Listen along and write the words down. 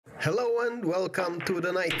Hello and welcome to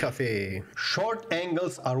the Night Cafe. Short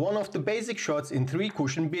angles are one of the basic shots in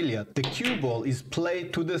 3-cushion billiard. The cue ball is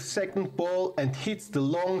played to the second ball and hits the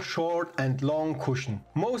long, short and long cushion.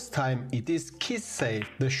 Most time it is kiss safe.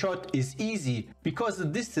 The shot is easy because the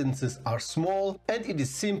distances are small and it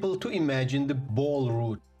is simple to imagine the ball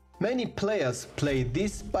route. Many players play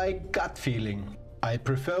this by gut feeling. I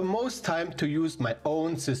prefer most time to use my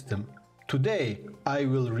own system. Today, I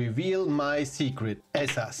will reveal my secret,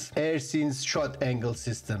 ESAS, Ersins Short Angle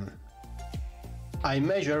System. I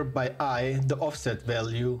measure by eye the offset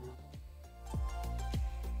value.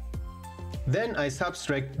 Then I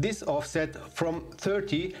subtract this offset from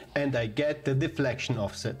 30 and I get the deflection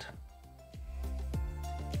offset.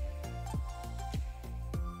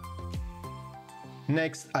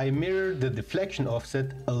 Next, I mirror the deflection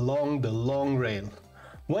offset along the long rail.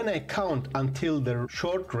 When I count until the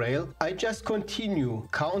short rail, I just continue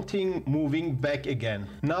counting, moving back again.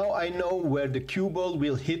 Now I know where the cue ball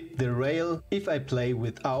will hit the rail if I play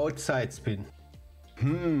without side spin.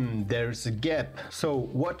 There's a gap. So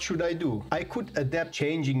what should I do? I could adapt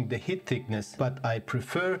changing the hit thickness, but I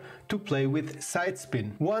prefer to play with side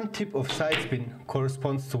spin. One tip of side spin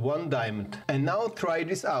corresponds to one diamond. And now try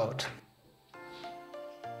this out.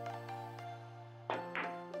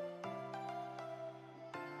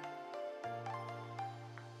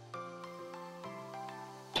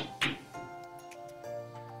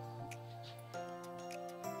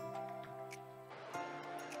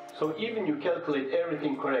 So even you calculate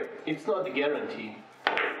everything correct, it's not a guarantee,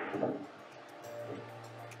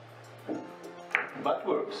 but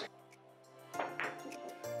works.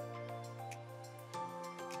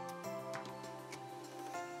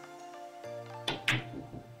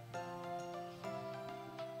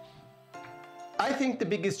 I think the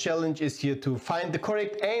biggest challenge is here to find the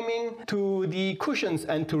correct aiming to the cushions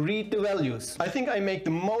and to read the values. I think I make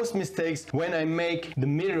the most mistakes when I make the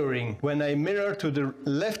mirroring, when I mirror to the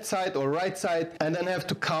left side or right side and then have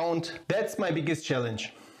to count. That's my biggest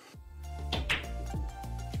challenge.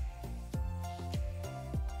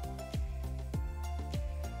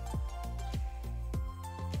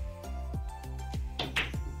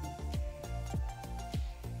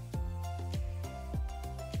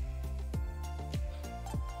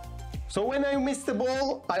 So when I miss the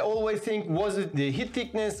ball, I always think, was it the hit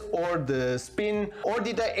thickness or the spin, or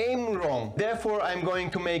did I aim wrong? Therefore, I'm going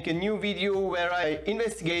to make a new video where I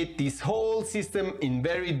investigate this whole system in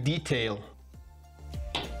very detail.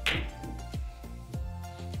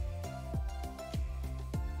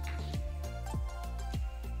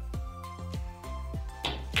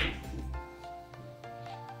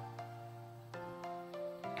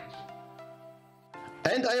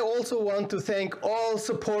 And I also want to thank all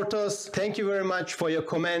supporters. Thank you very much for your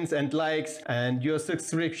comments and likes and your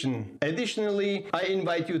subscription. Additionally, I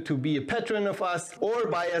invite you to be a patron of us or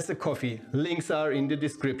buy us a coffee. Links are in the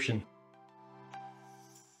description.